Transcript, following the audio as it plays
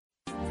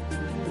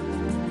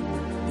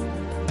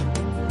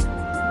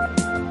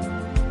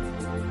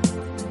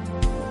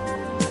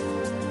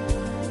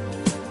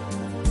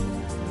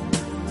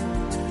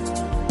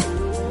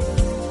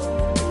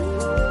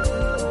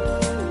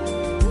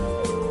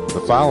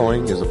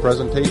following is a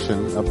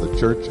presentation of the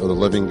Church of the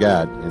Living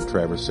God in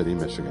Traverse City,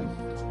 Michigan.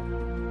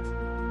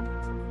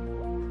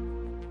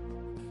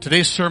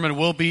 Today's sermon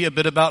will be a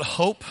bit about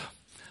hope,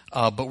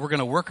 but we're going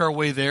to work our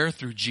way there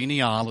through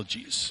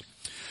genealogies.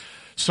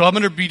 So I'm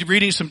going to be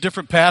reading some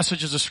different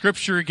passages of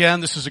Scripture again.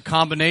 This is a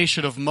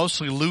combination of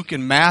mostly Luke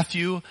and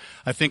Matthew.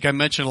 I think I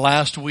mentioned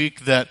last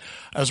week that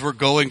as we're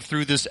going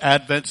through this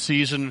Advent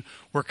season,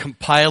 we're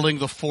compiling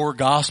the four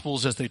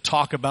Gospels as they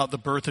talk about the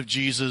birth of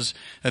Jesus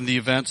and the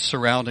events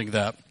surrounding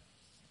that.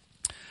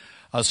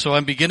 So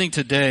I'm beginning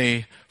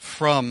today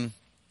from,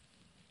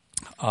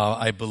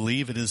 I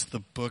believe it is the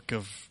book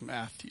of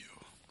Matthew.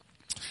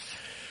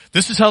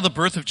 This is how the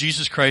birth of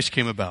Jesus Christ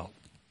came about.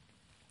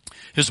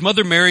 His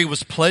mother Mary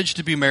was pledged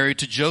to be married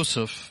to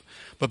Joseph,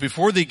 but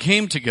before they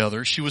came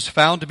together, she was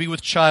found to be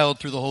with child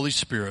through the Holy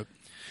Spirit.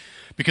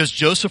 Because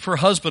Joseph, her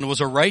husband, was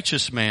a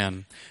righteous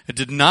man and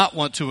did not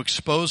want to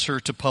expose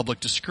her to public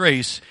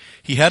disgrace,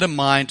 he had in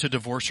mind to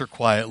divorce her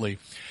quietly.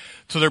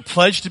 So they're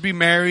pledged to be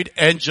married,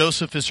 and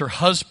Joseph is her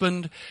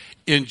husband.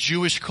 In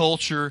Jewish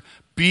culture,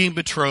 being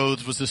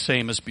betrothed was the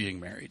same as being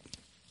married.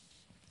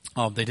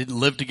 They didn't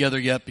live together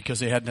yet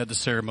because they hadn't had the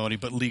ceremony,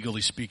 but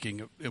legally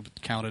speaking,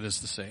 it counted as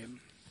the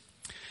same.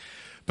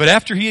 But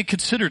after he had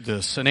considered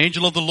this, an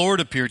angel of the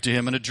Lord appeared to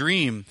him in a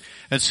dream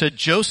and said,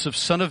 Joseph,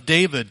 son of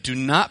David, do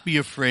not be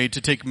afraid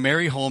to take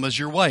Mary home as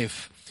your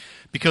wife,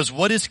 because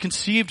what is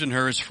conceived in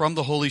her is from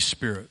the Holy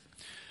Spirit.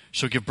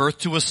 She'll give birth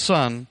to a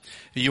son,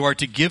 and you are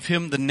to give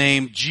him the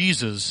name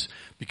Jesus,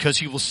 because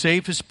he will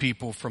save his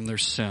people from their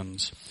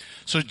sins.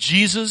 So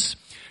Jesus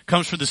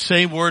comes from the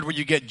same word where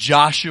you get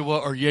Joshua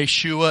or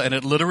Yeshua, and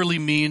it literally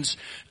means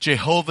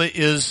Jehovah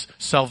is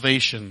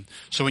salvation.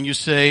 So when you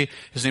say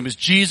his name is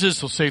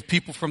Jesus, he'll save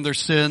people from their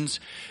sins,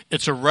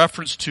 it's a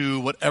reference to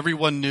what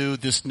everyone knew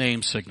this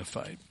name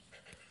signified.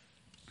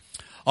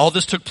 All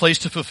this took place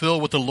to fulfill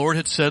what the Lord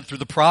had said through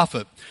the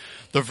prophet.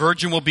 The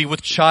virgin will be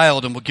with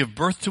child and will give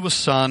birth to a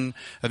son,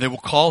 and they will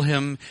call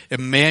him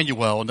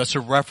Emmanuel, and that's a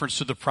reference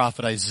to the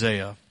prophet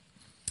Isaiah.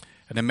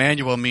 And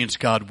Emmanuel means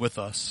God with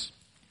us.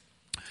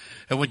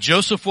 And when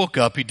Joseph woke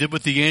up, he did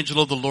what the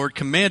angel of the Lord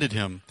commanded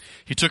him.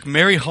 He took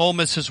Mary home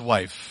as his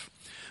wife,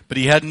 but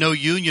he had no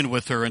union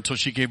with her until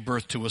she gave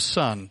birth to a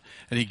son,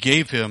 and he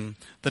gave him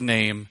the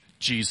name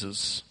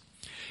Jesus.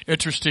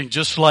 Interesting,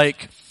 just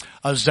like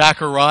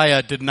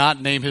Zechariah did not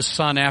name his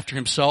son after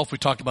himself. We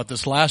talked about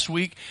this last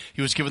week.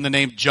 He was given the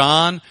name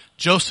John.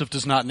 Joseph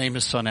does not name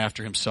his son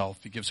after himself.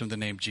 He gives him the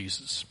name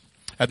Jesus.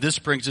 And this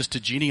brings us to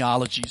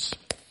genealogies.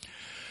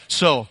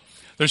 So,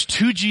 there's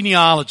two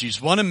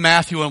genealogies, one in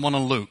Matthew and one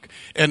in Luke.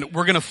 And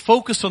we're going to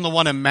focus on the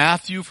one in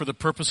Matthew for the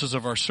purposes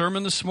of our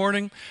sermon this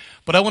morning.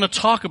 But I want to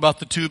talk about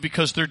the two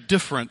because they're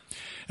different.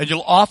 And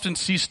you'll often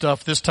see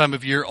stuff this time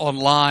of year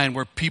online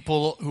where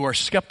people who are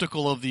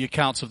skeptical of the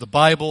accounts of the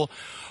Bible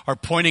are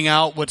pointing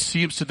out what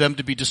seems to them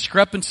to be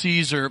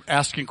discrepancies or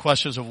asking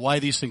questions of why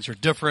these things are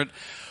different.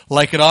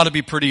 Like it ought to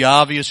be pretty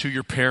obvious who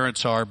your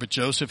parents are, but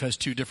Joseph has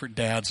two different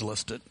dads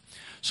listed.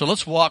 So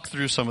let's walk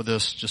through some of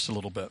this just a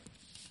little bit.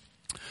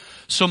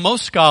 So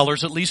most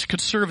scholars, at least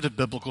conservative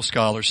biblical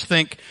scholars,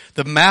 think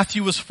that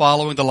Matthew was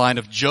following the line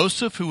of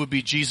Joseph, who would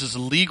be Jesus'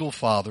 legal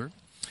father.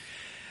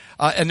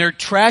 And they're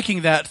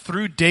tracking that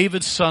through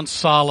David's son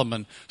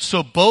Solomon.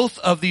 So both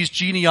of these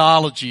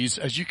genealogies,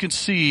 as you can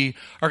see,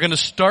 are going to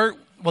start,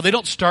 well, they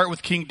don't start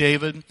with King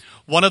David.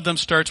 One of them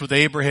starts with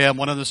Abraham.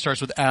 One of them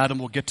starts with Adam.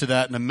 We'll get to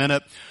that in a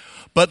minute.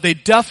 But they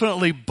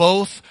definitely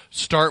both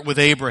start with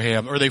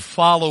Abraham, or they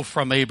follow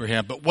from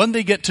Abraham. But when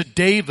they get to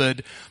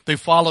David, they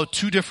follow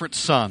two different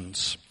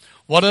sons.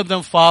 One of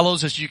them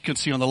follows, as you can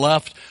see on the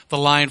left, the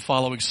line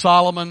following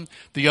Solomon.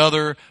 The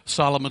other,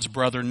 Solomon's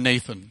brother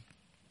Nathan.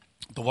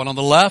 The one on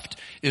the left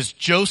is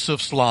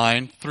Joseph's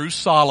line through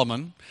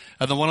Solomon.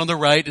 And the one on the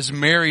right is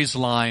Mary's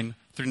line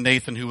through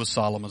Nathan, who was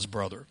Solomon's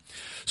brother.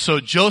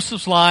 So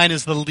Joseph's line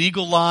is the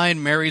legal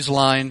line. Mary's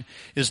line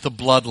is the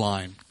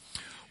bloodline.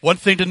 One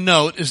thing to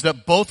note is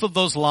that both of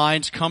those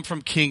lines come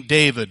from King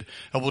David.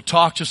 And we'll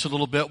talk just a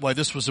little bit why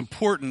this was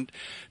important.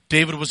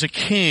 David was a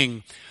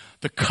king.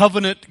 The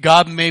covenant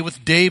God made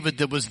with David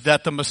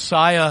that the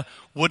Messiah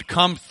would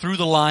come through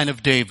the line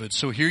of David.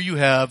 So here you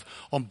have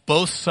on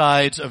both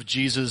sides of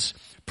Jesus'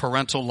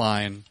 parental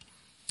line,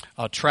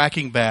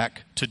 tracking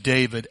back to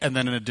David, and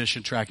then in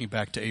addition tracking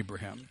back to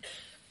Abraham.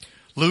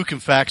 Luke, in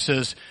fact,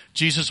 says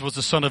Jesus was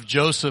the son of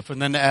Joseph, and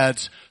then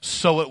adds,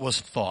 so it was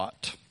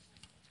thought.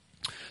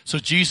 So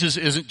Jesus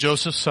isn't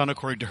Joseph's son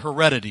according to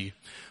heredity,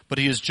 but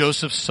he is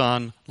Joseph's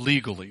son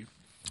legally.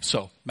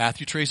 So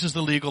Matthew traces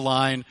the legal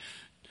line,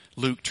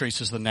 Luke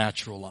traces the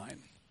natural line.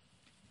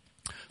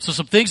 So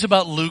some things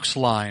about Luke's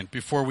line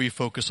before we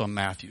focus on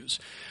Matthew's.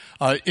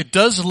 It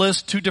does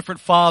list two different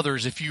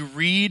fathers. If you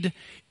read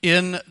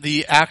in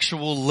the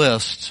actual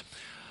list,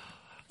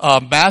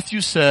 Matthew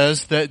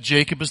says that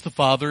Jacob is the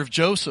father of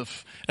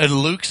Joseph, and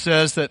Luke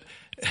says that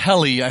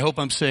Heli, I hope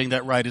I'm saying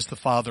that right, is the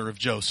father of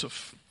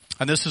Joseph.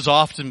 And this has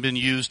often been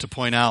used to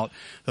point out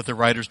that the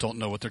writers don't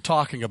know what they're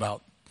talking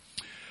about.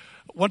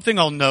 One thing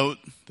I'll note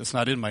that's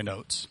not in my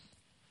notes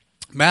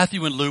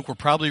Matthew and Luke were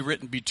probably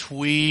written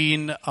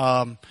between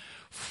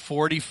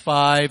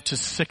 45 to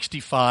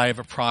 65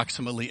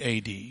 approximately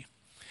AD.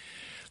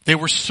 They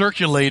were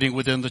circulating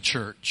within the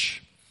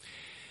church.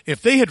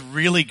 If they had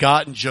really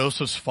gotten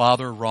Joseph's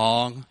father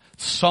wrong,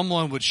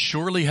 someone would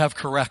surely have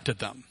corrected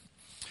them.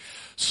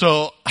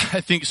 So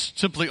I think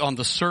simply on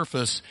the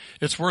surface,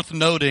 it's worth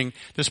noting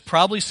this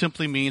probably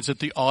simply means that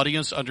the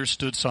audience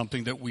understood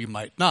something that we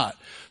might not.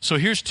 So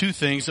here's two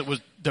things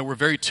that were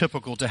very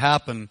typical to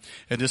happen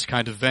in this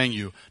kind of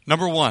venue.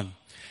 Number one,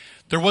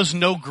 there was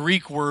no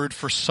Greek word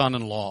for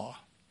son-in-law.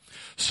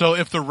 So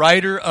if the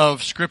writer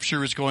of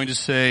Scripture is going to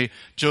say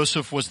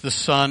Joseph was the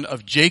son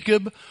of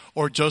Jacob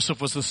or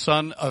Joseph was the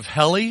son of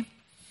Heli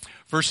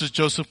versus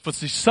Joseph was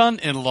the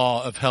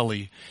son-in-law of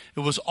Heli,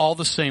 it was all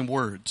the same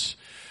words.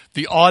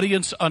 The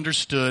audience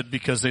understood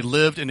because they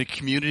lived in a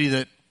community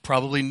that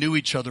probably knew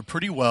each other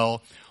pretty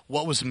well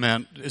what was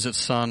meant. Is it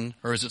son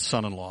or is it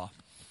son-in-law?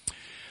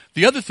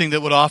 The other thing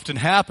that would often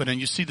happen, and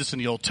you see this in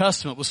the Old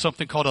Testament, was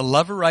something called a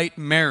Levirate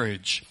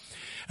marriage.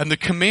 And the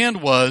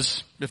command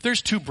was, if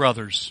there's two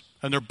brothers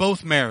and they're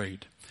both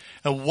married,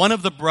 and one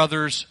of the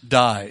brothers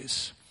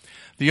dies,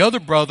 the other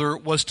brother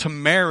was to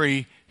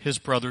marry his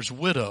brother's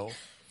widow.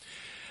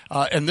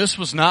 And this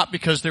was not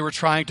because they were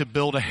trying to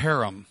build a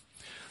harem.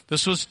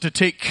 This was to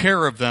take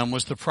care of them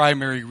was the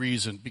primary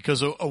reason,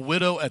 because a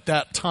widow at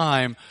that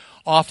time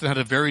often had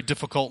a very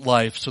difficult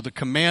life. So the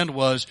command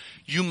was,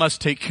 you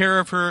must take care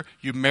of her,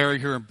 you marry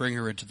her and bring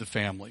her into the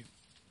family.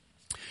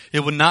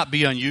 It would not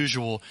be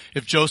unusual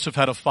if Joseph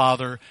had a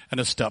father and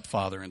a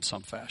stepfather in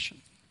some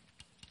fashion.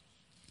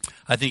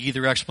 I think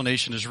either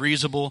explanation is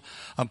reasonable.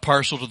 I'm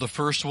partial to the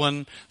first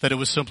one, that it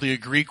was simply a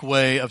Greek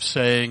way of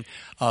saying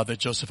that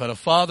Joseph had a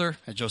father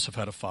and Joseph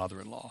had a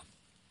father-in-law.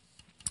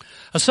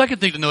 A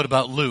second thing to note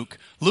about Luke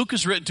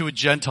is written to a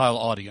Gentile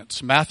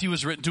audience. Matthew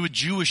is written to a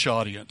Jewish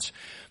audience.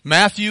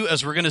 Matthew,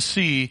 as we're going to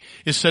see,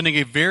 is sending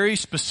a very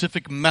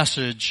specific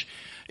message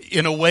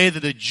in a way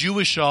that a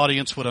Jewish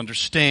audience would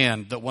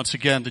understand, that once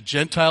again, the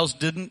Gentiles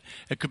didn't.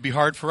 It could be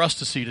hard for us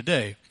to see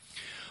today.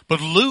 But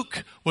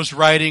Luke was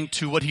writing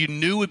to what he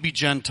knew would be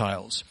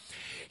Gentiles.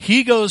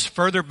 He goes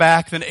further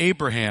back than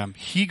Abraham.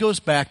 He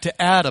goes back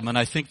to Adam, and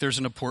I think there's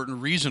an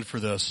important reason for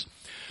this.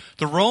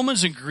 The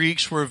Romans and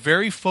Greeks were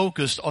very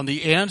focused on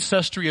the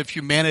ancestry of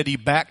humanity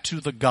back to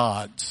the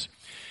gods.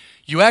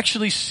 You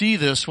actually see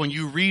this when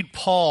you read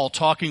Paul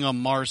talking on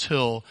Mars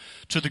Hill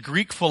to the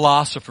Greek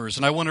philosophers.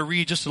 And I want to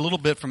read just a little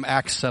bit from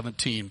Acts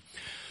 17.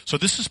 So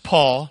this is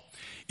Paul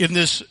in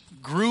this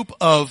group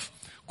of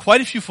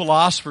quite a few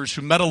philosophers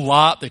who met a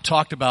lot. They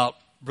talked about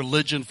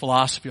religion,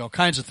 philosophy, all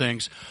kinds of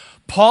things.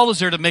 Paul is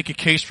there to make a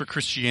case for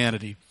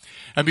Christianity.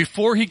 And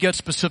before he gets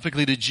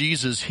specifically to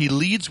Jesus, he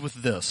leads with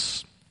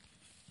this.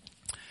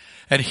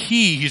 And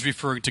he's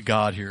referring to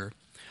God here,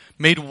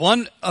 made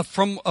one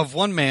of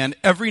one man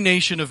every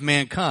nation of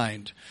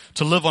mankind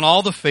to live on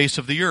all the face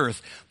of the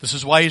earth. This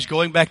is why he's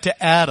going back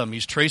to Adam.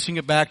 He's tracing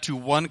it back to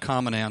one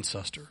common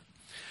ancestor.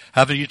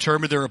 Having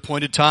determined their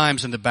appointed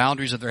times and the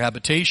boundaries of their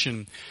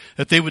habitation,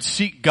 that they would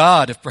seek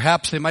God, if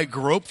perhaps they might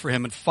grope for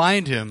him and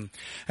find him.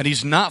 And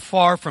he's not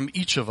far from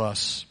each of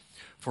us.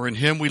 For in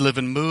him we live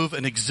and move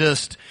and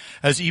exist,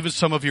 as even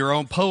some of your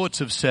own poets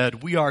have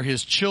said, we are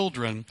his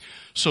children.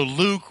 So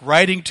Luke,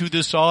 writing to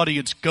this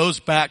audience,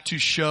 goes back to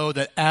show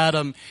that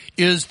Adam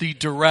is the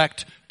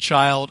direct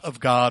child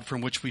of God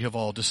from which we have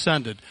all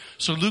descended.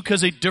 So Luke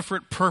has a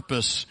different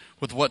purpose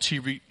with what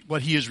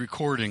he is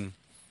recording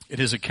in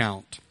his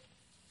account.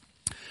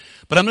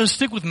 But I'm going to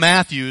stick with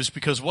Matthew's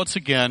because once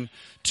again,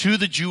 to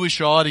the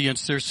Jewish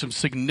audience, there's some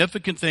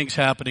significant things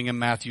happening in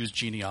Matthew's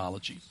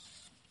genealogy.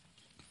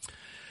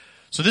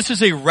 So this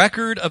is a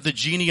record of the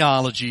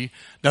genealogy.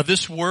 Now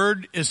this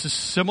word is a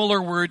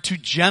similar word to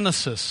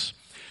Genesis.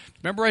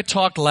 Remember I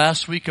talked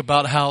last week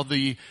about how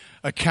the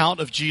account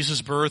of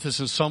Jesus' birth is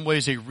in some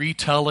ways a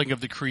retelling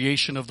of the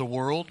creation of the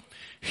world?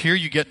 Here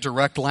you get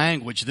direct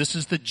language. This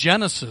is the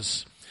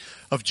Genesis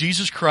of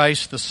Jesus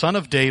Christ, the son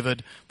of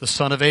David, the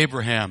son of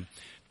Abraham.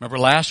 Remember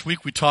last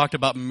week we talked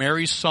about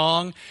Mary's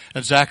song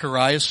and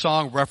Zechariah's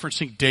song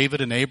referencing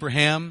David and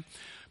Abraham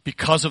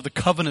because of the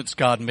covenants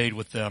God made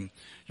with them.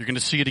 You're going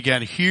to see it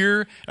again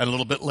here and a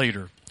little bit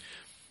later.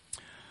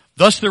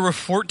 Thus there were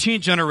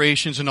 14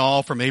 generations in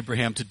all from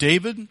Abraham to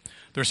David.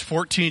 There's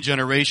 14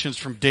 generations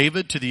from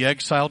David to the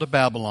exile to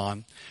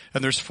Babylon.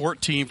 And there's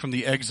 14 from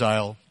the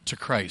exile to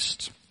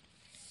Christ.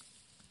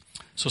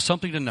 So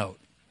something to note.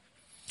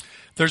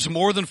 There's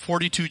more than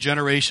 42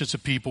 generations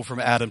of people from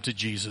Adam to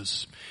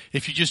Jesus.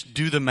 If you just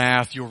do the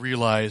math, you'll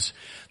realize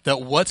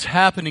that what's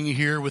happening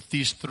here with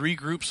these three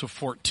groups of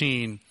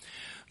 14,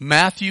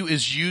 Matthew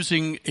is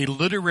using a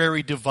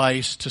literary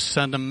device to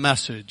send a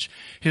message.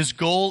 His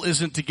goal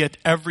isn't to get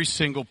every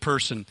single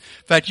person.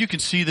 In fact, you can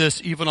see this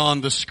even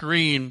on the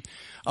screen.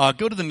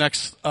 Go to the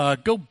next,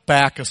 go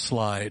back a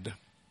slide.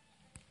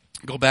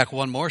 Go back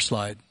one more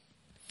slide.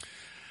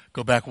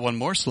 Go back one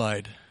more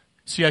slide.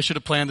 See, I should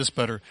have planned this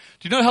better.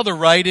 Do you know how the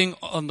writing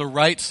on the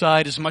right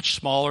side is much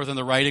smaller than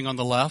the writing on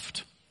the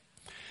left?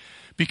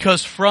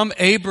 Because from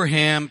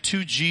Abraham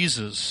to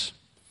Jesus,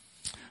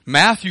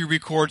 Matthew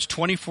records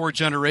 24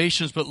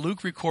 generations, but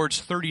Luke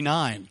records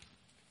 39.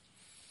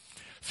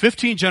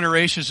 15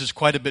 generations is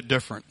quite a bit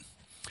different.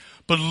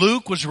 But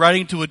Luke was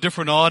writing to a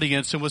different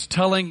audience and was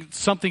telling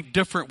something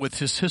different with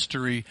his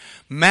history.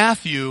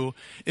 Matthew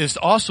is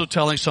also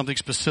telling something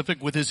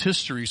specific with his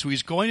history. So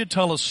he's going to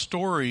tell a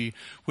story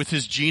with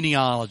his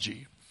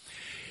genealogy.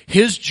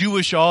 His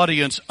Jewish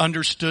audience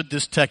understood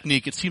this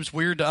technique. It seems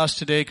weird to us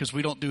today because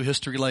we don't do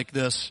history like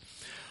this.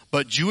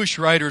 But Jewish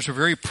writers are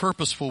very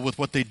purposeful with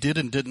what they did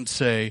and didn't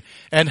say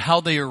and how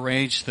they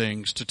arranged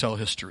things to tell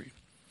history.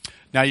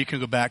 Now you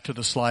can go back to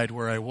the slide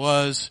where I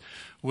was,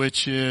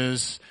 which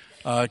is,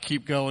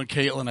 keep going,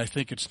 Caitlin. I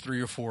think it's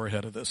 3 or 4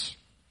 ahead of this.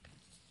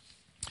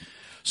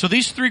 So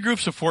these 3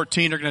 groups of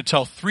 14 are going to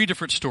tell 3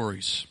 different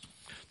stories.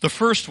 The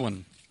first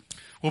one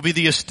will be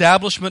the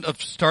establishment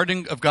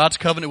of God's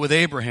covenant with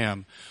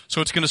Abraham.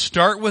 So it's going to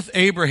start with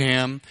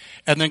Abraham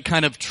and then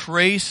kind of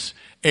trace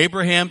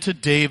Abraham to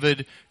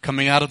David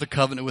coming out of the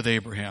covenant with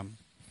Abraham.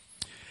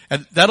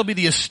 And that'll be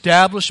the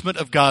establishment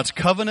of God's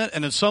covenant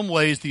and in some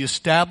ways the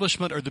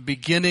establishment or the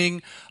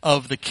beginning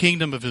of the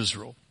kingdom of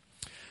Israel.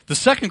 The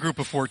second group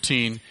of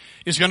 14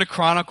 is going to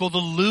chronicle the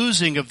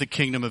losing of the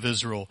kingdom of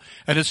Israel.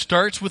 And it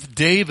starts with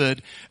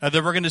David, and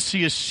then we're going to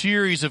see a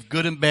series of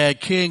good and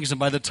bad kings, and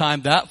by the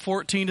time that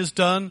 14 is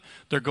done,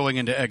 they're going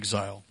into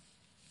exile.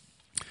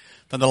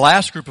 Then the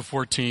last group of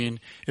 14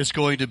 is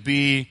going to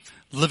be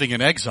living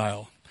in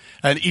exile.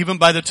 And even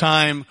by the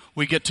time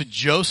we get to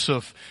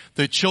Joseph,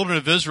 the children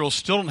of Israel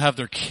still don't have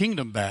their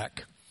kingdom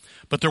back.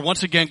 But they're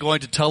once again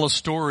going to tell a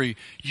story.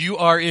 You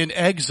are in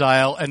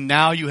exile, and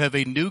now you have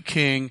a new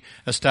king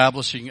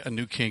establishing a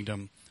new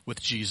kingdom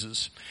with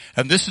Jesus.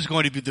 And this is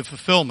going to be the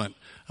fulfillment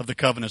of the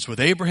covenants with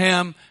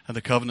Abraham and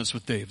the covenants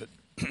with David.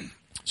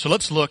 So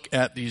let's look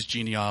at these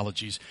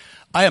genealogies.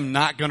 I am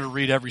not going to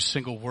read every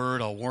single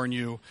word, I'll warn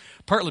you,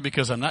 partly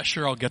because I'm not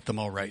sure I'll get them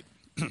all right.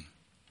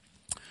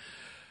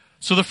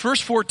 So the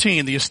first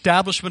 14, the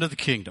establishment of the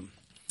kingdom.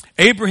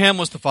 Abraham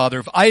was the father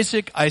of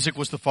Isaac. Isaac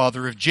was the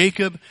father of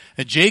Jacob.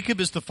 And Jacob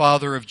is the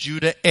father of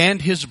Judah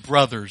and his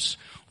brothers.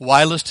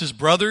 Why list his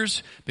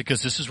brothers?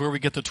 Because this is where we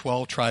get the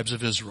 12 tribes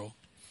of Israel.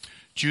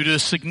 Judah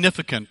is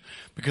significant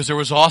because there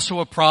was also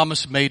a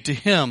promise made to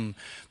him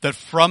that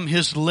from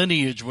his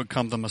lineage would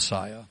come the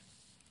Messiah.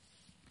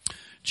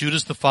 Judah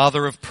is the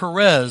father of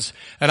Perez.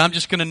 And I'm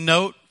just going to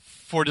note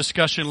for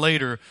discussion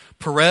later,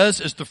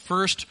 Perez is the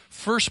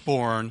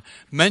firstborn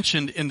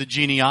mentioned in the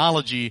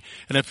genealogy.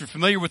 And if you're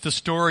familiar with the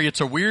story, it's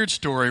a weird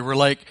story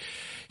where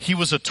he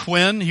was a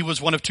twin. He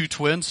was one of 2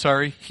 twins.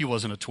 Sorry, he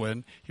wasn't a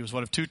twin. He was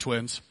one of 2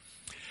 twins.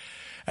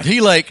 And he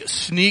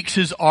sneaks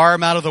his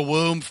arm out of the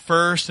womb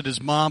first, and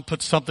his mom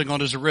puts something on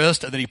his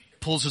wrist, and then he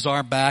pulls his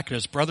arm back, and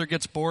his brother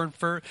gets born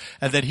first,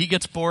 and then he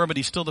gets born, but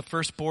he's still the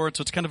firstborn.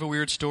 So it's kind of a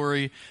weird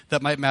story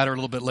that might matter a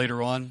little bit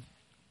later on.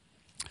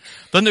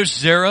 Then there's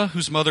Zerah,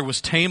 whose mother was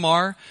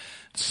Tamar.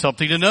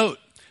 Something to note.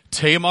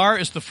 Tamar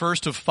is the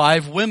first of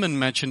 5 women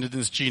mentioned in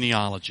this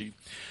genealogy.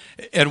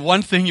 And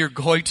one thing you're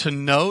going to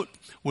note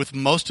with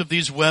most of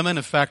these women,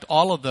 in fact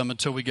all of them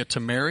until we get to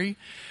Mary,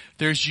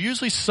 there's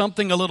usually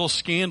something a little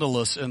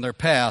scandalous in their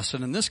past.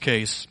 And in this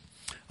case,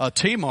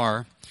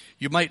 Tamar,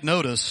 you might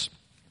notice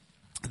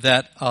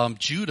that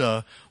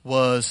Judah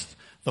was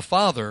the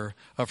father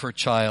of her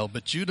child,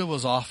 but Judah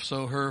was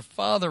also her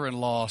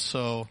father-in-law,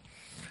 so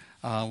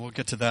we'll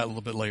get to that a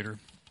little bit later.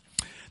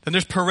 Then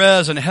there's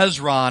Perez and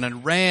Hezron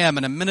and Ram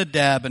and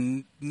Amminadab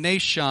and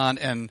Nahshon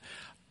and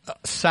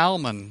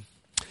Salmon.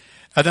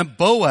 And then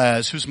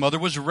Boaz, whose mother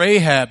was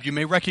Rahab. You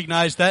may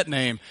recognize that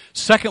name.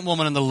 Second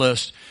woman on the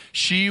list.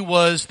 She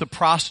was the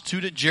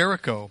prostitute at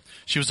Jericho.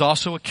 She was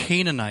also a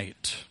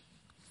Canaanite.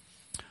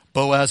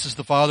 Boaz is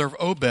the father of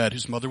Obed,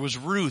 whose mother was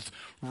Ruth.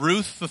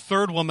 Ruth, the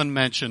third woman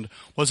mentioned,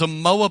 was a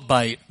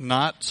Moabite,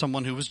 not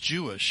someone who was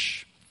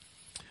Jewish.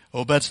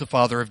 Obed's the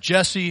father of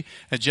Jesse,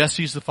 and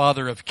Jesse's the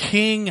father of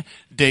King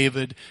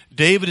David.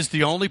 David is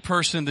the only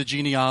person in the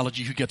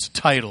genealogy who gets a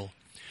title.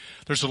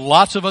 There's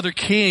lots of other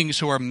kings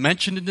who are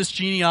mentioned in this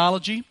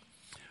genealogy,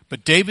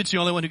 but David's the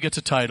only one who gets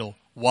a title.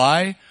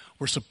 Why?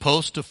 We're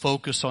supposed to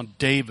focus on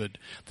David.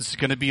 This is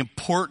going to be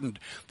important.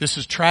 This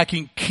is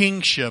tracking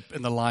kingship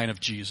in the line of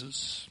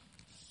Jesus.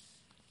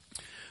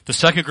 The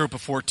second group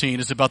of 14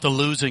 is about the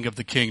losing of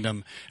the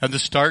kingdom. And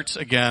this starts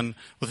again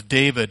with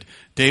David.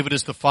 David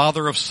is the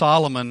father of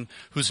Solomon,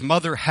 whose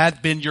mother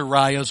had been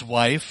Uriah's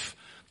wife.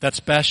 That's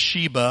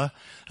Bathsheba.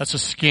 That's a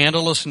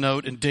scandalous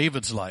note in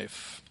David's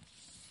life.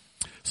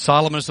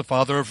 Solomon is the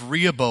father of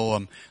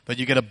Rehoboam. Then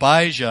you get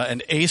Abijah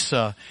and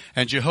Asa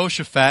and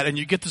Jehoshaphat, and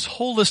you get this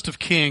whole list of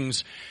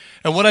kings.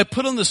 And what I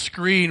put on the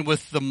screen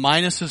with the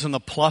minuses and the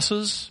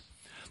pluses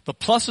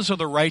are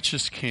the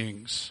righteous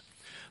kings.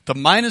 The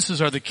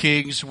minuses are the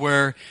kings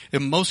where,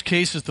 in most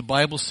cases, the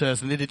Bible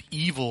says, and they did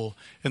evil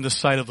in the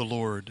sight of the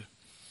Lord.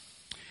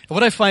 And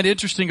what I find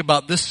interesting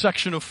about this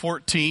section of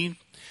 14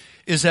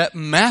 is that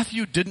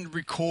Matthew didn't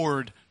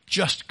record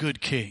just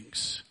good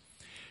kings.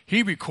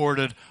 He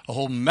recorded a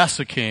whole mess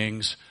of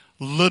kings,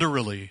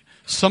 literally.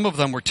 Some of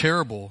them were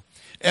terrible,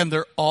 and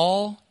they're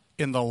all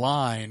in the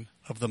line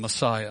of the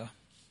Messiah.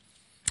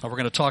 We're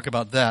going to talk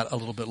about that a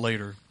little bit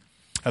later.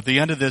 At the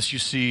end of this, you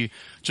see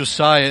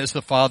Josiah is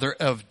the father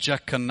of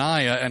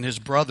Jeconiah and his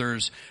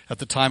brothers at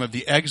the time of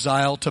the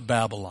exile to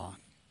Babylon.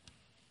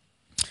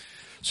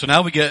 So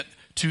now we get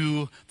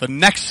to the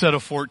next set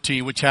of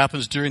 14, which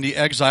happens during the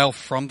exile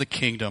from the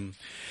kingdom.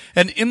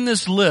 And in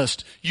this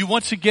list, you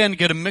once again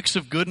get a mix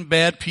of good and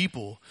bad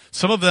people.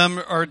 Some of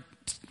them are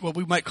what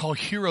we might call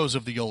heroes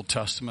of the Old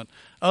Testament.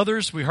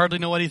 Others we hardly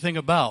know anything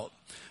about.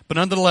 But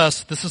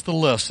nonetheless, this is the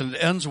list, and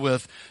it ends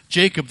with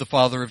Jacob, the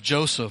father of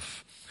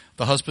Joseph,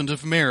 the husband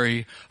of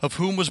Mary, of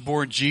whom was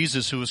born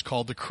Jesus, who is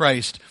called the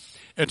Christ.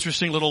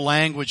 Interesting little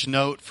language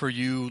note for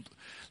you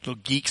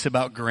little geeks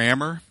about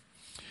grammar.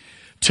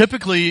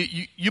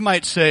 Typically, you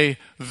might say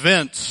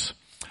Vince,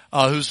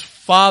 whose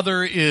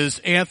father is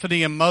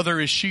Anthony and mother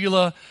is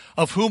Sheila,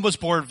 of whom was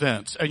born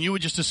Vince. And you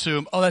would just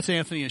assume, oh, that's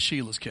Anthony and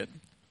Sheila's kid.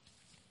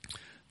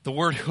 The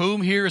word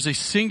whom here is a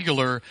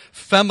singular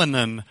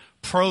feminine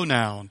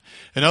pronoun.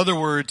 In other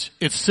words,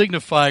 it's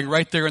signifying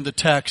right there in the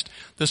text,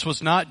 this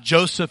was not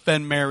Joseph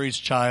and Mary's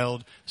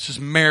child. This is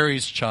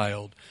Mary's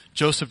child.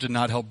 Joseph did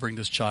not help bring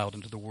this child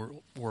into the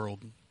world.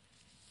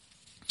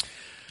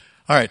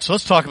 All right, so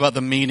let's talk about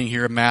the meaning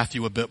here of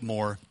Matthew a bit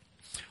more.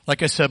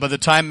 Like I said, by the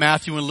time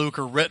Matthew and Luke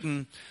are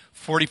written,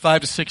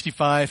 45 to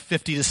 65,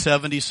 50 to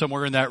 70,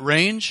 somewhere in that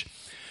range,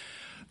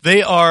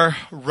 they are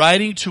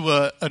writing to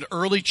an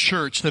early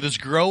church that is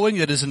growing,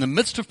 that is in the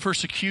midst of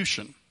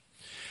persecution.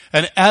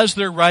 And as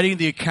they're writing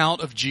the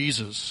account of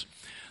Jesus,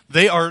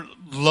 they are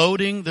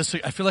loading this.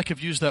 I feel like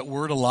I've used that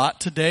word a lot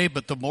today,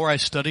 but the more I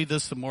study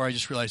this, the more I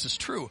just realize it's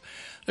true.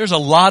 There's a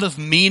lot of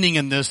meaning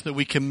in this that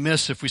we can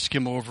miss if we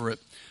skim over it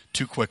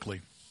too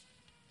quickly.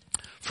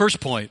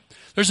 First point,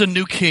 there's a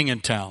new king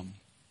in town.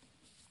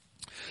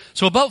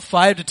 So about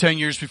 5 to 10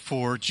 years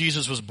before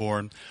Jesus was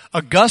born,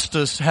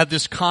 Augustus had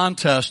this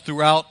contest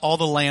throughout all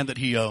the land that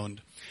he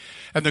owned.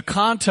 And the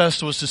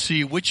contest was to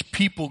see which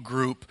people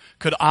group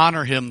could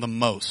honor him the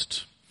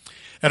most.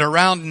 At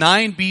around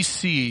 9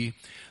 BC,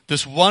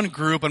 this one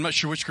group, I'm not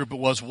sure which group it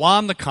was,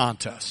 won the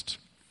contest.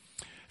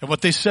 And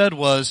what they said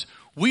was,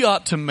 we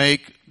ought to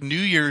make New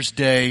Year's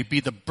Day be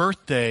the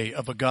birthday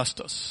of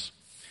Augustus.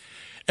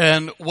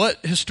 And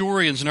what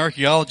historians and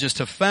archaeologists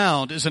have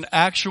found is an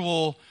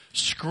actual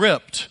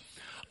script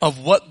of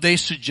what they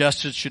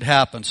suggested should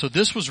happen. So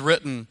this was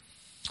written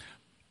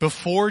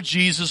before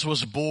Jesus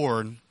was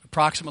born,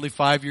 approximately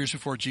 5 years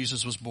before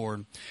Jesus was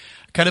born,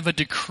 kind of a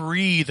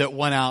decree that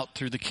went out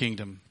through the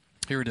kingdom.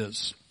 Here it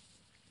is.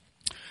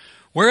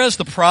 Whereas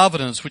the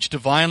providence which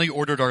divinely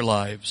ordered our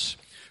lives,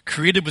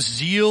 created with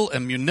zeal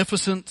and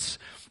munificence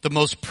the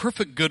most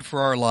perfect good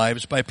for our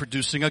lives by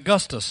producing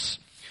Augustus,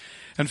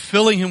 and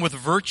filling him with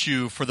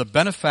virtue for the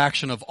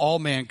benefaction of all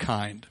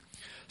mankind,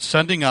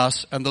 sending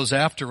us and those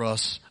after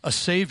us a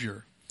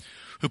Savior,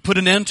 who put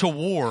an end to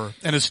war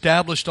and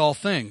established all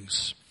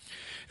things.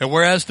 And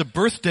whereas the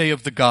birthday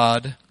of the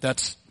god,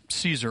 that's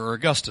Caesar or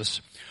Augustus,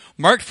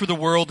 marked for the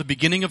world the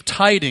beginning of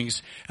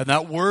tidings, and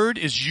that word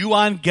is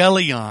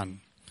euangelion.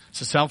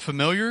 Does it sound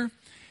familiar?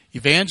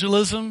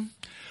 Evangelism?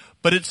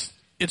 But it's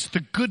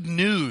the good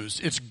news.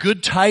 It's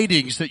good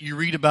tidings that you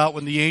read about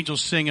when the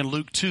angels sing in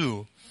Luke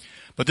 2.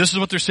 But this is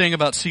what they're saying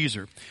about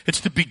Caesar.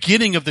 It's the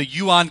beginning of the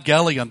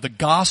euangelion, the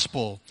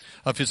gospel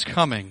of his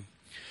coming.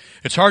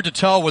 It's hard to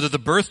tell whether the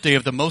birthday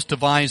of the most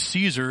divine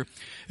Caesar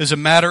is a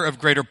matter of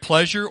greater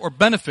pleasure or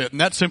benefit.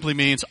 And that simply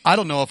means I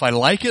don't know if I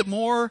like it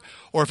more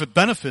or if it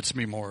benefits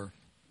me more.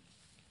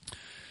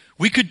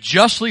 We could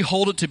justly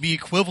hold it to be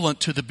equivalent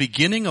to the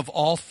beginning of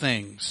all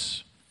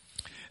things.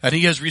 And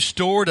he has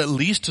restored at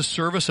least to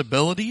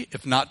serviceability,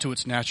 if not to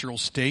its natural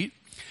state,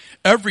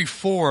 every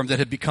form that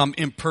had become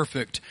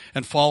imperfect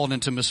and fallen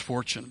into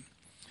misfortune.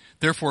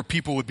 Therefore,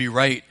 people would be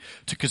right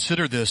to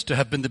consider this to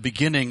have been the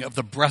beginning of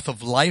the breath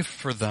of life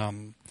for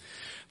them.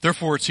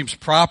 Therefore, it seems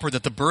proper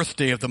that the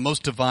birthday of the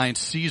most divine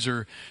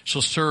Caesar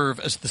shall serve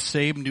as the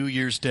same New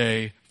Year's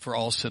Day for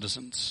all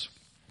citizens.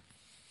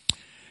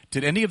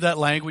 Did any of that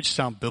language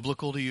sound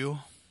biblical to you?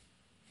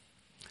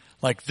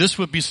 Like this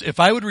would be,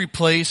 if I would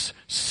replace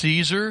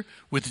Caesar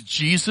with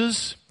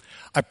Jesus,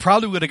 I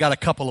probably would have got a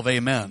couple of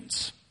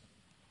amens.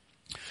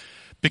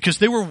 Because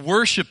they were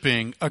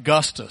worshiping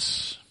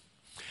Augustus.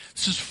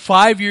 This is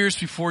 5 years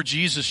before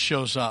Jesus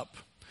shows up.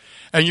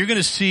 And you're going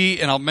to see,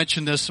 and I'll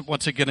mention this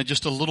once again in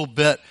just a little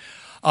bit,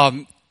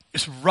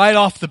 it's right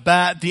off the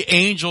bat, the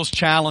angels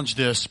challenge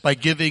this by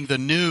giving the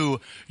new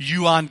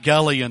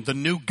euangelion, the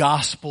new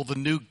gospel, the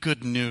new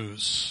good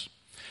news.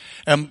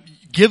 And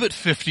give it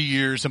 50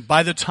 years, and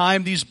by the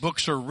time these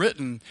books are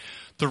written,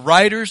 the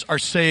writers are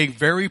saying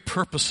very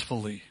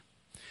purposefully,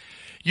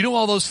 you know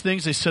all those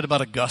things they said about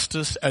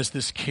Augustus as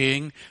this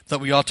king that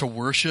we ought to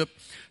worship,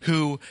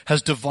 who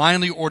has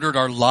divinely ordered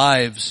our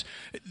lives.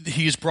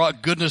 He's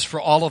brought goodness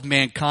for all of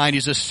mankind.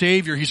 He's a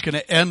savior. He's going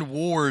to end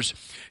wars.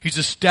 He's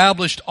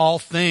established all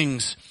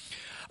things.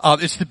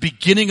 It's the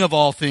beginning of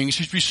all things.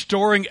 He's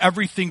restoring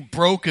everything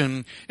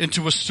broken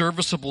into a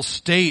serviceable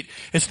state.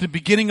 It's the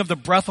beginning of the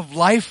breath of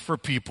life for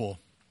people.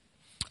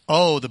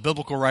 Oh, the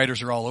biblical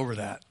writers are all over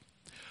that.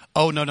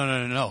 Oh,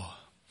 no.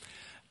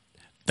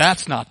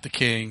 That's not the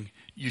king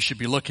you should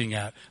be looking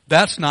at.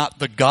 That's not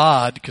the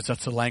God, because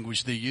that's the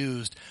language they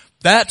used.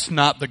 That's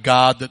not the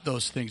God that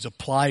those things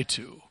apply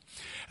to.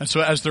 And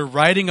so as they're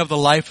writing of the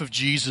life of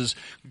Jesus,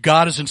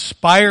 God is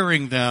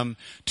inspiring them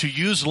to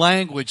use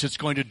language that's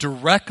going to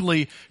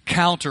directly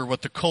counter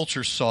what the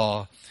culture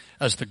saw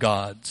as the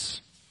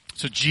gods.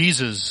 So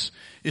Jesus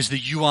is the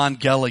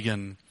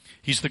euangelion.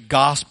 He's the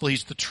gospel.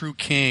 He's the true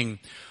king.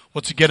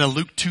 Once again, in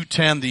Luke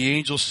 2:10, the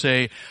angels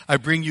say, I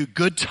bring you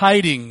good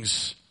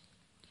tidings,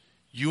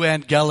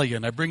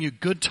 euangelion. I bring you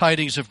good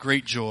tidings of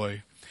great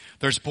joy.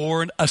 There's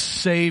born a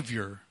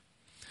Savior.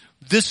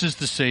 This is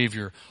the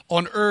Savior.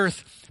 On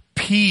earth,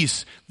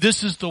 peace.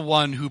 This is the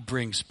one who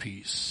brings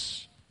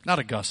peace. Not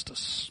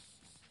Augustus.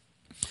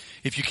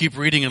 If you keep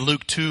reading in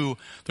Luke 2,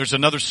 there's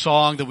another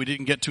song that we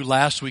didn't get to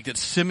last week that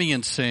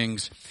Simeon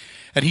sings.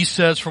 And he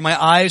says, for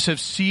my eyes have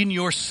seen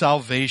your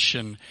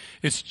salvation.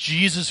 It's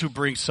Jesus who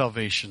brings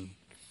salvation,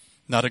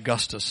 not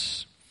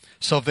Augustus.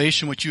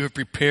 Salvation which you have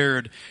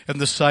prepared in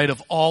the sight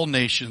of all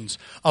nations,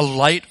 a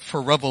light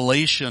for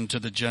revelation to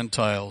the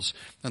Gentiles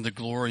and the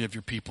glory of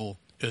your people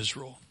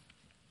Israel.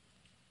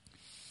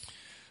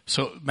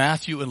 So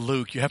Matthew and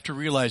Luke, you have to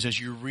realize as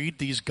you read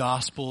these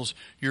Gospels,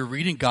 you're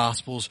reading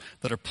Gospels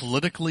that are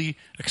politically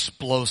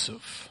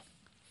explosive.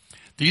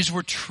 These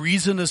were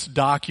treasonous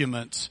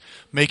documents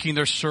making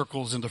their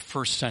circles in the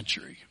first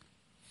century.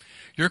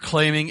 You're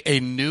claiming a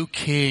new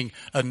king,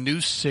 a new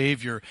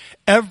savior.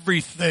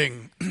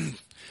 Everything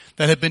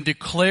that had been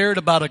declared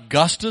about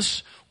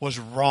Augustus was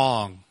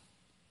wrong.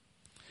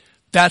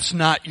 That's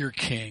not your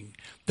king.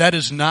 That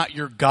is not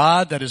your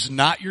God. That is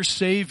not your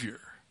savior.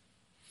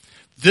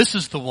 This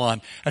is the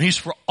one, and he's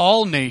for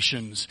all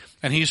nations,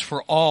 and he's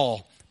for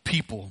all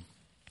people.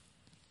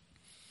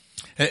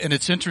 And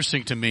it's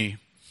interesting to me,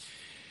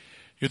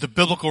 the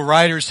biblical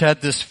writers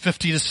had this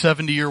 50 to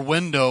 70 year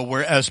window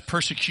where as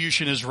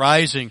persecution is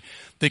rising,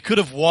 they could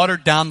have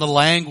watered down the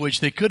language.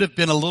 They could have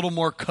been a little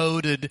more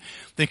coded.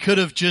 They could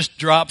have just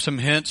dropped some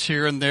hints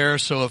here and there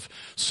so if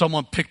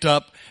someone picked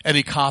up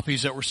any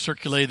copies that were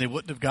circulating, they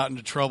wouldn't have gotten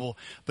into trouble.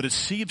 But it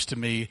seems to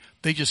me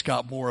they just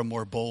got more and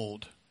more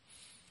bold.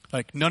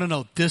 Like,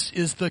 no, this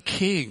is the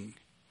king.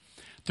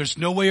 There's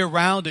no way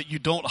around it. You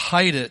don't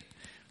hide it.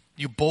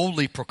 You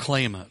boldly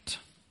proclaim it.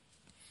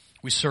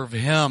 We serve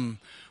him.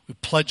 We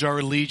pledge our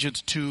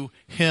allegiance to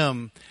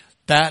him.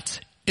 That's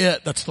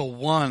it. That's the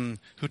one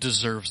who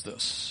deserves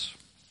this.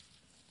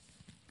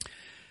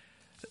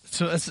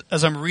 So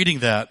as I'm reading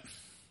that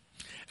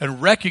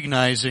and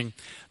recognizing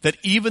that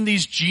even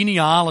these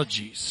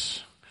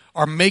genealogies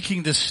are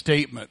making this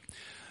statement,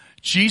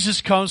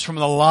 Jesus comes from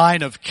the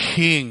line of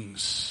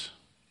kings.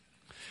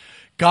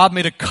 God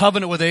made a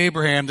covenant with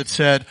Abraham that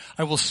said,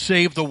 I will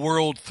save the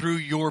world through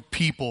your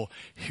people.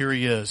 Here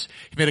he is.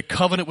 He made a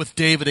covenant with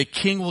David. A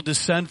king will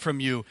descend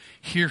from you.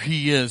 Here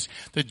he is.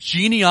 The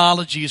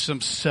genealogies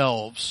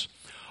themselves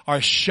are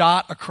a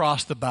shot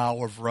across the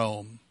bow of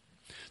Rome.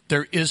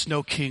 There is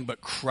no king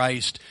but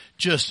Christ.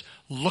 Just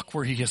look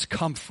where he has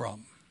come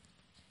from.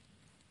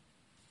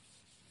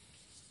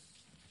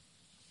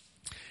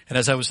 And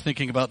as I was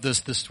thinking about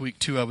this week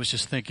too, I was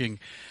just thinking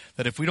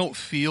that if we don't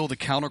feel the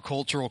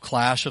countercultural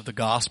clash of the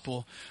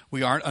gospel,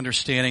 we aren't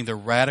understanding the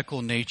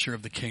radical nature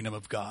of the kingdom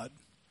of God.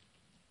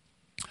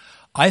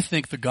 I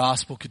think the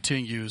gospel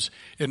continues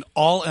in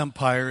all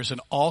empires and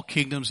all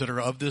kingdoms that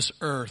are of this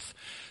earth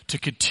to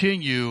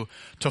continue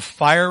to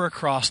fire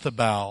across the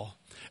bow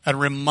and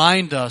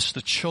remind us,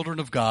 the children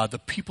of God, the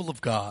people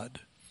of God,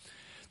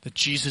 that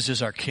Jesus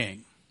is our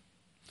King.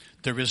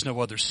 There is no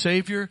other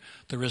Savior.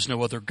 There is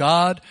no other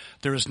God.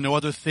 There is no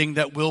other thing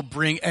that will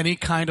bring any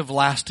kind of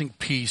lasting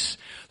peace.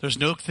 There's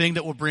no thing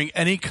that will bring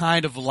any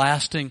kind of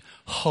lasting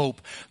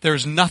hope.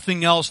 There's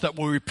nothing else that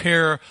will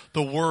repair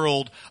the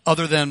world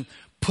other than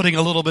putting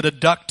a little bit of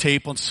duct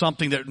tape on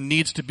something that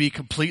needs to be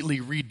completely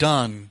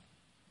redone.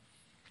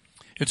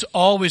 It's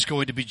always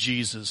going to be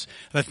Jesus.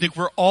 And I think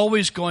we're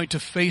always going to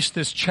face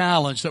this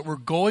challenge that we're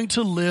going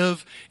to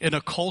live in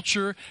a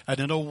culture and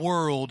in a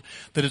world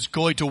that is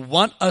going to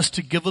want us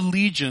to give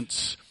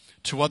allegiance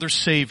to other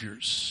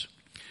saviors.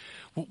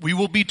 We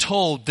will be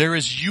told there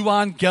is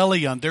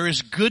euangelion, there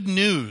is good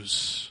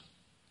news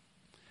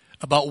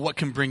about what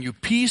can bring you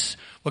peace,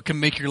 what can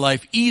make your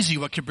life easy,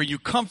 what can bring you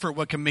comfort,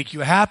 what can make you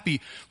happy,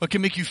 what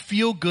can make you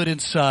feel good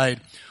inside,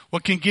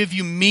 what can give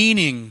you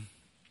meaning.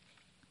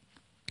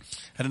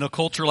 And in a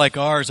culture like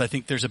ours, I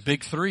think there's a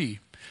big three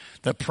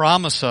that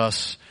promise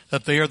us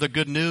that they are the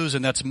good news,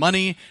 and that's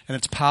money, and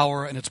it's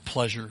power, and it's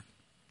pleasure.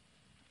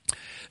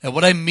 And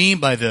what I mean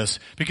by this,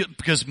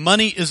 because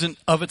money isn't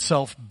of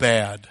itself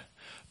bad.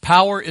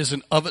 Power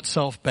isn't of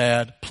itself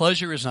bad.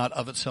 Pleasure is not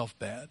of itself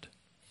bad.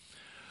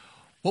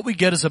 What we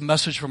get is a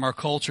message from our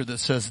culture that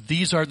says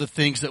these are the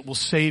things that will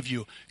save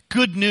you.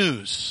 Good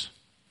news.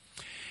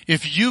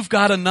 If you've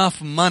got enough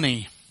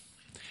money,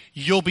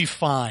 you'll be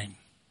fine.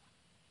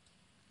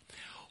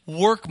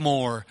 Work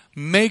more,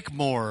 make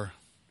more.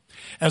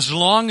 As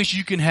long as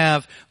you can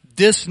have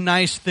this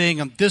nice thing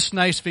and this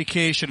nice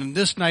vacation and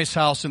this nice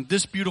house and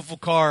this beautiful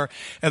car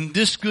and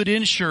this good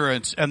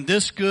insurance and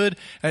this good,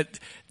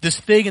 this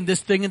thing and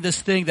this thing and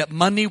this thing, that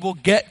money will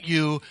get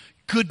you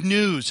good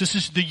news. This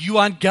is the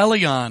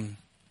euangelion.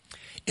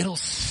 It'll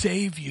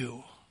save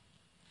you.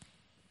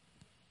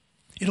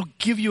 It'll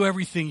give you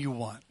everything you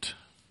want.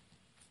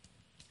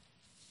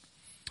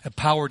 And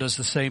power does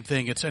the same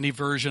thing. It's any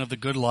version of the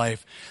good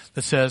life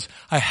that says,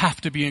 I have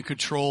to be in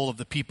control of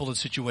the people and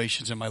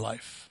situations in my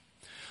life.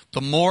 The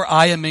more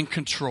I am in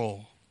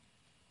control,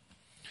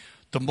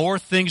 the more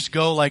things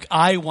go like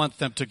I want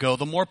them to go,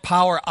 the more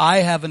power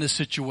I have in a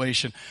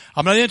situation.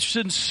 I'm not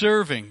interested in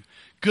serving.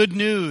 Good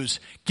news.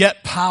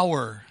 Get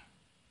power.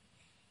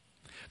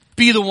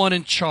 Be the one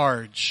in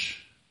charge.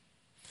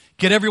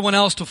 Get everyone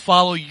else to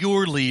follow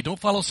your lead. Don't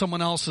follow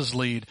someone else's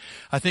lead.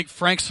 I think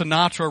Frank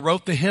Sinatra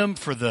wrote the hymn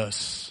for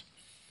this.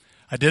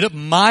 I did it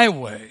my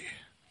way,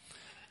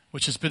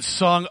 which has been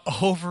sung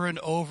over and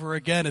over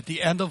again. At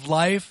the end of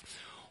life,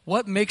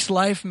 what makes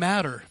life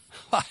matter?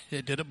 I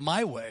did it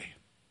my way.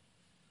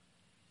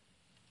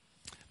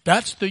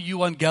 That's the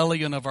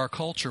euangelion of our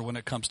culture when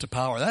it comes to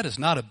power. That is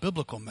not a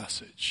biblical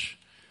message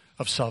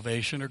of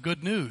salvation or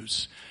good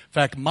news. In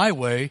fact, my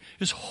way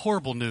is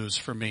horrible news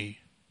for me.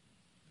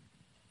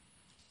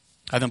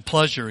 And then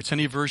pleasure. It's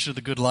any version of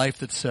the good life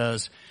that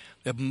says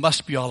it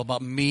must be all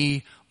about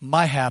me,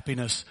 my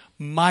happiness,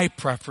 my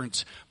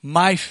preference,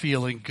 my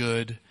feeling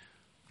good.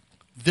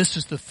 This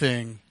is the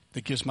thing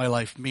that gives my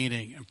life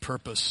meaning and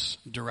purpose,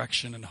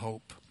 direction and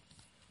hope.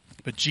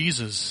 But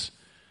Jesus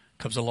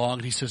comes along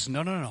and he says,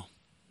 no.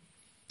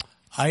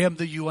 I am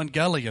the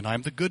euangelion.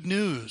 I'm the good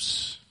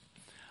news.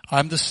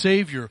 I'm the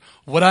Savior.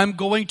 What I'm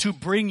going to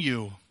bring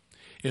you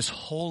is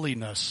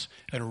holiness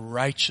and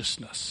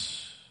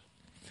righteousness.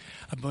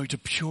 I'm going to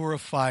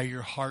purify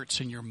your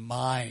hearts and your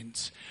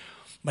minds.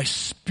 My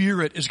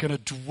Spirit is going to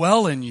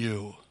dwell in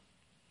you.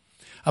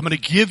 I'm going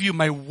to give you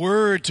my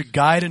word to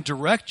guide and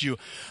direct you.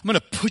 I'm going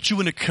to put you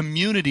in a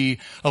community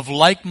of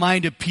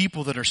like-minded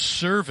people that are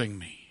serving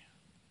me.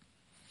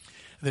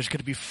 There's going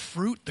to be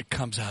fruit that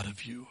comes out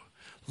of you.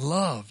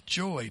 Love,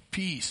 joy,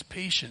 peace,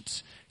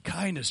 patience,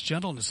 kindness,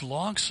 gentleness,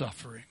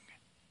 long-suffering.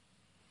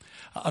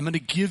 I'm going to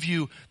give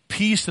you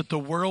peace that the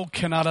world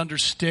cannot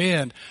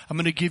understand. I'm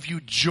going to give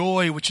you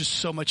joy, which is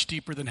so much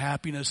deeper than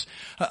happiness.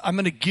 I'm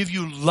going to give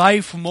you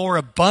life more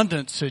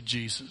abundant, said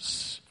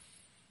Jesus.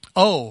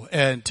 Oh,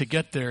 and to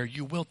get there,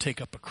 you will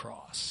take up a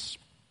cross.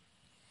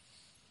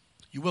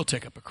 You will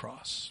take up a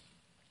cross.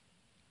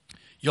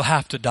 You'll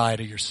have to die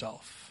to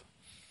yourself.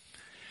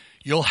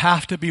 You'll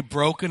have to be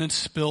broken and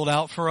spilled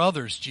out for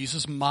others.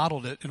 Jesus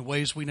modeled it in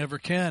ways we never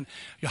can.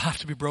 You'll have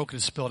to be broken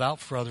and spilled out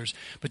for others.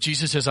 But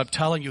Jesus says, I'm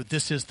telling you,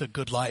 this is the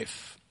good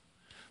life.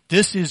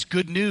 This is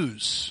good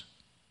news.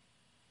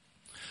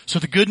 So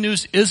the good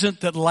news isn't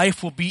that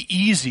life will be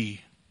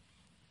easy.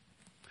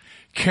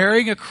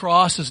 Carrying a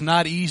cross is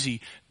not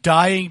easy.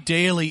 Dying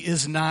daily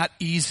is not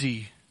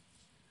easy.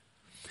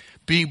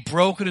 Being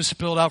broken and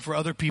spilled out for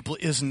other people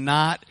is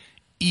not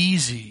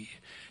easy.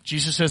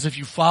 Jesus says, if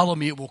you follow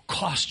me, it will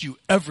cost you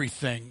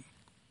everything.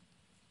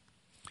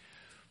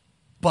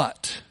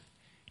 But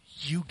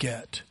you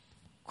get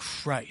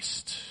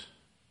Christ.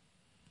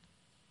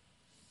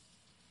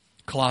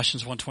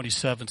 Colossians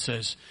 1:27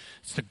 says,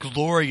 it's the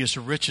glorious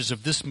riches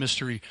of this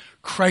mystery,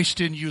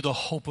 Christ in you, the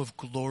hope of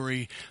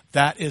glory.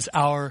 That is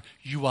our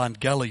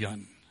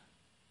euangelion.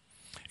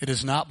 It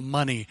is not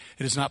money.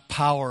 It is not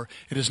power.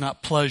 It is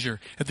not pleasure.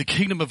 At the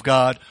kingdom of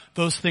God,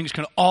 those things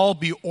can all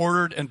be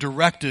ordered and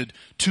directed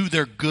to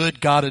their good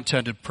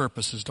God-intended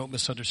purposes. Don't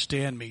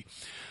misunderstand me.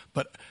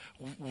 But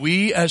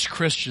we as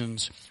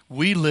Christians,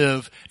 we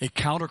live a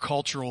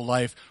countercultural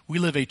life. We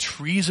live a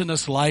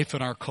treasonous life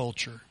in our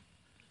culture.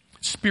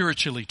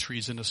 Spiritually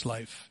treasonous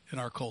life in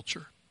our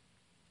culture.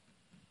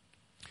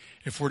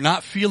 If we're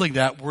not feeling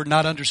that, we're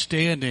not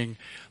understanding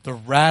the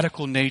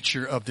radical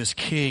nature of this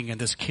king and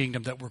this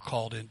kingdom that we're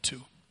called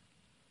into.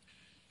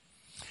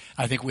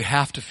 I think we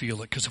have to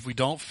feel it, because if we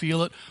don't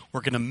feel it,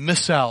 we're going to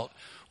miss out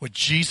what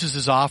Jesus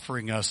is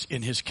offering us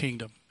in his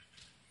kingdom.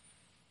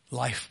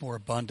 Life more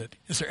abundant.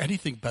 Is there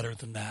anything better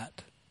than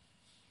that?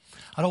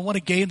 I don't want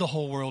to gain the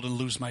whole world and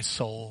lose my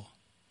soul.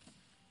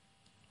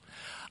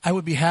 I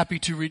would be happy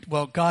to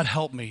God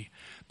help me,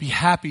 be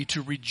happy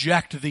to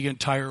reject the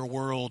entire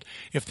world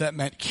if that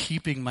meant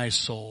keeping my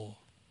soul.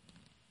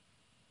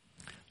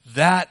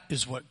 That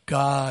is what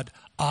God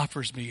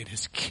offers me in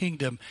his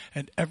kingdom,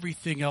 and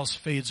everything else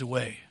fades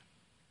away.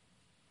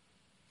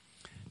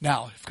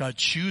 Now, if God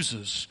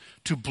chooses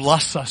to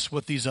bless us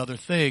with these other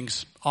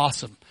things,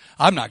 awesome.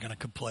 I'm not going to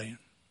complain.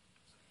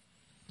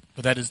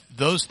 But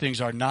those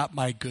things are not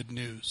my good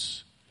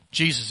news.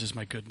 Jesus is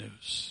my good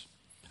news.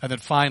 And then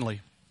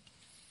finally,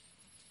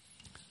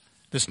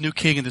 this new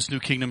king and this new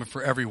kingdom are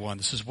for everyone.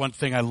 This is one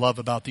thing I love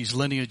about these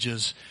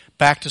lineages.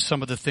 Back to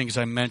some of the things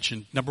I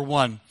mentioned. Number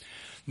one,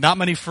 not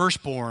many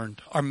firstborn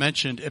are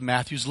mentioned in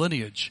Matthew's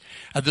lineage.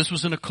 And this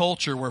was in a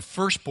culture where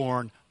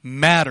firstborn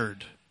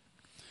mattered.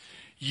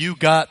 you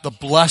got the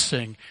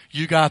blessing.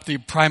 You got the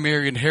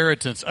primary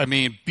inheritance. I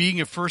mean,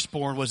 being a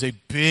firstborn was a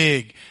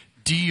big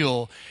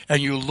deal.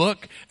 And you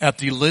look at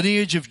the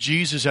lineage of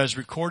Jesus as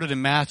recorded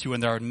in Matthew,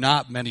 and there are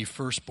not many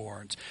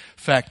firstborns. In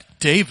fact,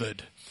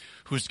 David,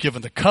 who's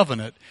given the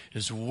covenant,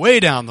 is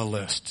way down the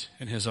list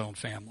in his own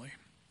family.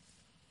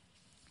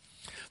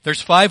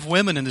 There's 5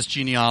 women in this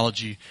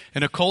genealogy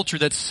in a culture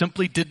that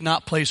simply did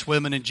not place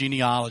women in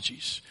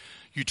genealogies.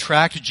 You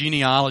tracked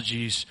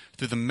genealogies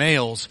through the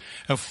males,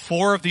 and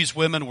 4 of these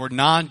women were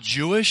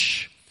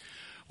non-Jewish,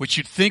 which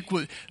you'd think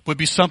would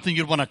be something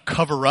you'd want to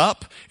cover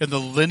up in the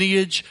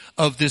lineage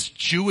of this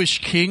Jewish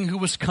king who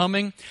was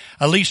coming.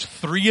 At least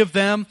 3 of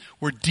them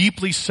were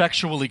deeply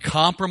sexually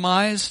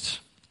compromised.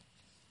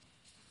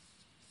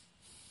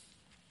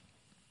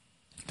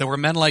 There were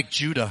men like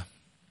Judah,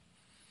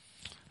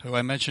 who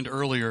I mentioned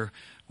earlier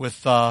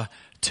with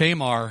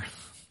Tamar.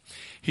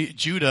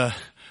 Judah,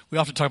 we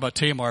often talk about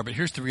Tamar, but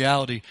here's the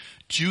reality.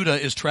 Judah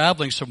is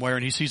traveling somewhere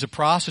and he sees a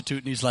prostitute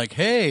and he's like,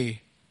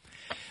 hey.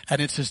 And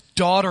it's his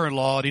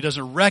daughter-in-law and he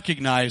doesn't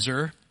recognize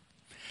her.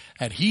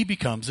 And he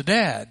becomes a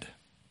dad.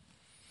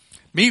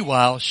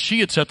 Meanwhile, she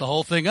had set the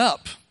whole thing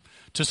up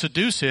to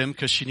seduce him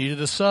because she needed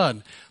a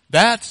son.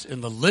 That's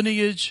in the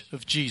lineage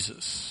of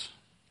Jesus.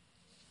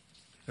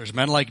 There's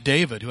men like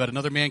David who had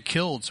another man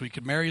killed so he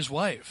could marry his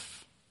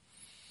wife.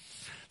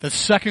 The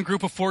second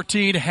group of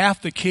 14,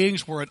 half the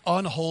kings were an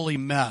unholy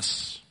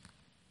mess.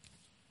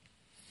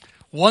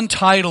 One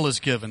title is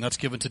given. That's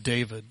given to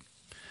David.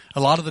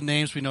 A lot of the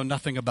names we know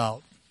nothing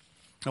about.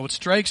 Now what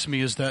strikes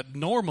me is that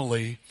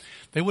normally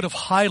they would have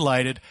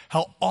highlighted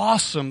how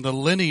awesome the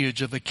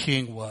lineage of the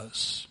king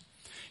was.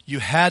 You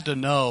had to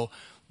know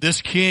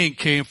this king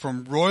came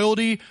from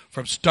royalty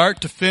from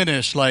start to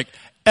finish. Like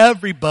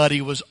everybody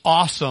was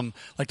awesome.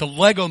 Like the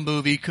Lego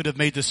movie could have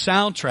made the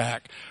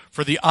soundtrack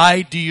for the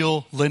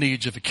ideal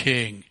lineage of a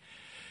king.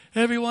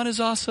 Everyone is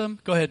awesome.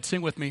 Go ahead,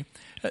 sing with me.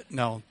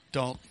 No,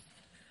 don't.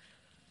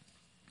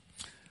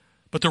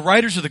 But the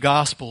writers of the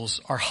Gospels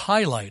are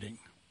highlighting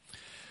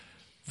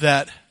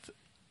that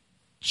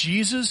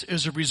Jesus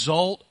is a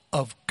result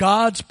of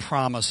God's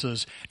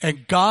promises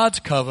and God's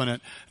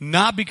covenant,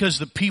 not because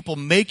the people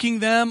making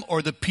them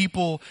or the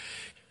people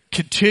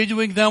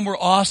continuing them were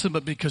awesome,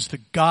 but because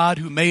the God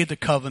who made the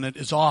covenant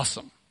is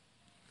awesome.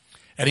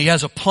 And he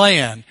has a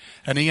plan,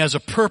 and he has a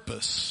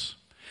purpose,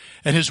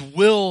 and his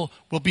will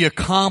be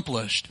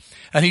accomplished.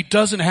 And he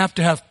doesn't have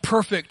to have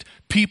perfect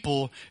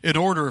people in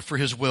order for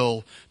his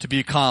will to be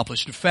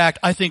accomplished. In fact,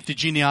 I think the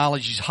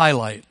genealogies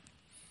highlight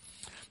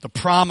the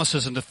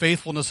promises and the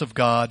faithfulness of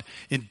God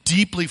in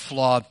deeply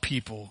flawed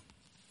people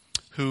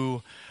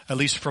who, at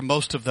least for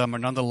most of them, are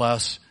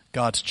nonetheless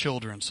God's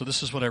children. So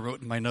this is what I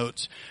wrote in my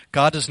notes.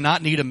 God does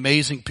not need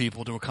amazing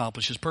people to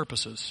accomplish his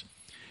purposes.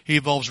 He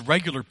involves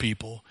regular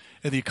people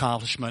in the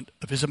accomplishment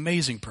of his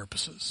amazing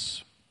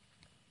purposes.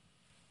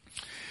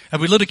 And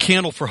we lit a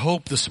candle for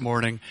hope this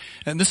morning,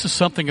 and this is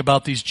something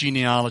about these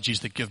genealogies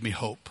that give me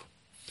hope.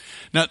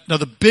 Now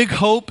the big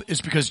hope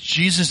is because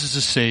Jesus is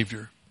a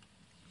Savior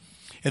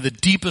in the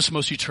deepest,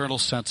 most eternal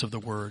sense of the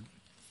word.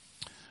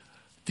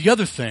 The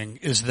other thing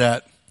is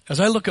that as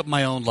I look at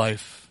my own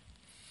life,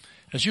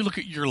 as you look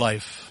at your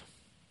life,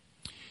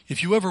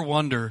 if you ever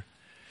wonder,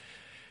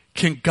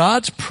 can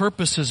God's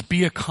purposes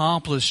be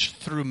accomplished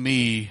through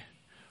me,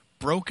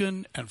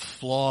 broken and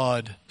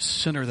flawed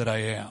sinner that I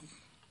am?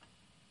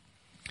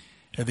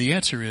 And the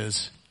answer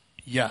is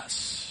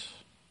yes.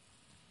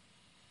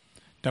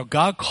 Now,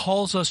 God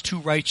calls us to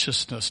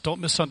righteousness.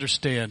 Don't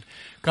misunderstand.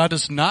 God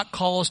does not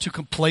call us to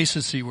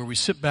complacency where we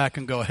sit back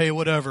and go, hey,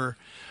 whatever,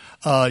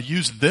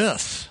 use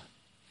this.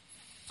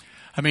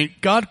 I mean,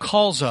 God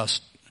calls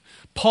us.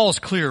 Paul is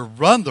clear,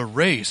 run the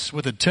race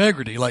with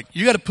integrity. Like,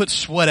 you got to put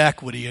sweat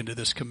equity into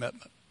this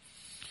commitment.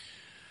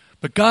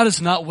 But God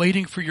is not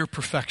waiting for your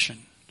perfection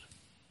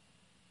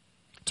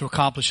to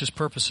accomplish his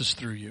purposes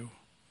through you.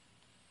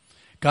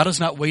 God is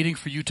not waiting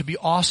for you to be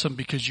awesome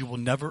because you will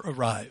never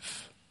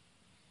arrive.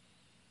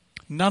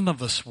 None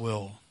of us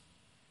will.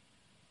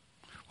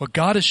 What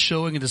God is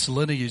showing in this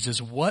lineage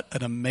is what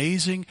an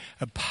amazing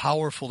and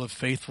powerful and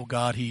faithful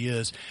God he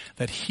is,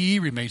 that he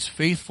remains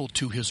faithful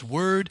to his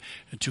word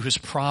and to his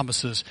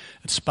promises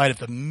in spite of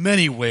the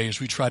many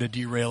ways we try to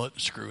derail it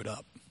and screw it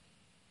up.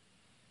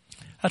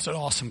 That's an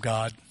awesome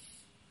God.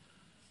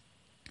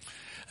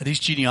 And these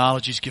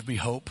genealogies give me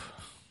hope.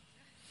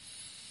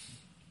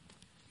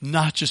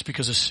 Not just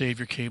because a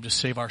Savior came to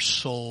save our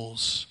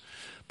souls,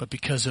 but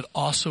because it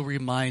also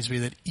reminds me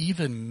that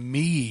even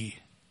me,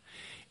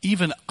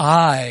 even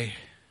I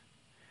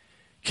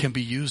can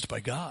be used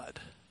by God.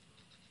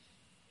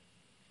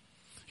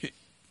 Can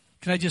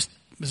I just,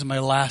 this is my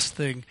last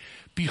thing,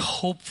 be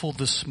hopeful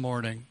this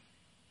morning.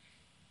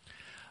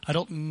 I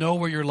don't know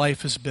where your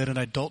life has been and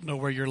I don't know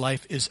where your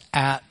life is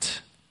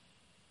at.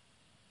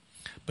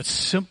 But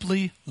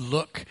simply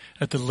look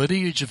at the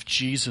lineage of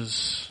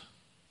Jesus.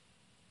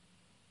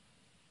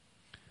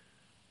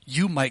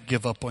 You might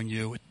give up on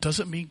you. It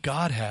doesn't mean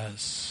God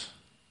has.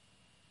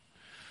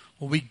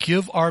 When we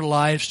give our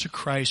lives to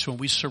Christ, when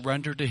we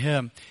surrender to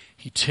Him,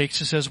 He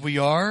takes us as we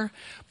are,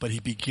 but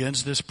He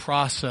begins this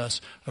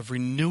process of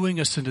renewing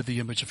us into the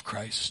image of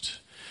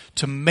Christ,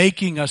 to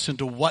making us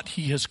into what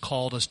He has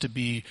called us to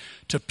be,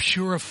 to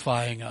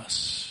purifying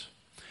us,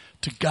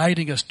 to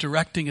guiding us,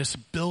 directing us,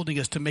 building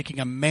us, to making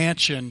a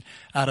mansion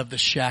out of the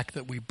shack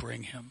that we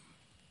bring Him.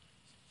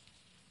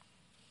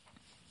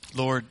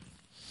 Lord,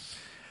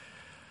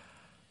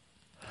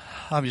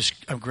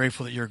 I'm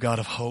grateful that You're a God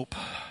of hope.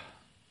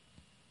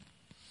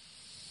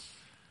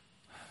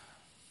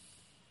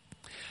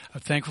 I'm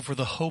thankful for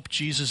the hope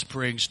Jesus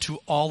brings to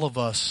all of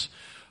us,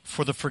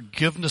 for the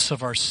forgiveness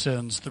of our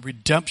sins, the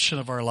redemption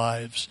of our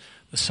lives,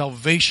 the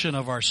salvation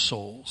of our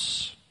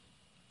souls.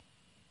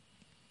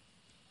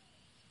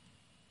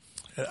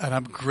 And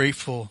I'm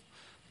grateful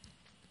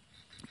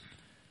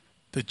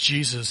that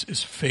Jesus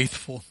is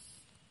faithful,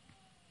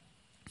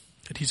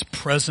 that He's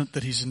present,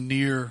 that He's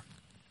near.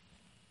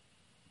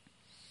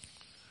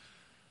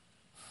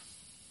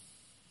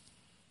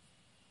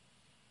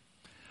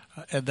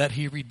 And that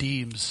He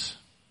redeems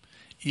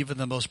even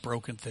the most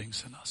broken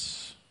things in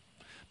us.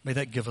 May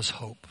that give us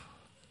hope.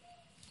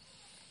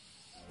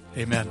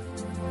 Amen.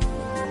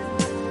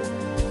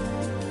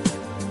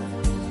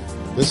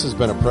 This has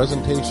been a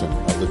presentation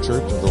of the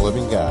Church of the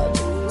Living God.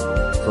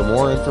 For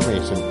more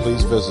information,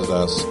 please visit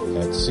us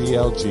at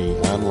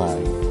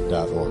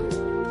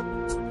clgonline.org.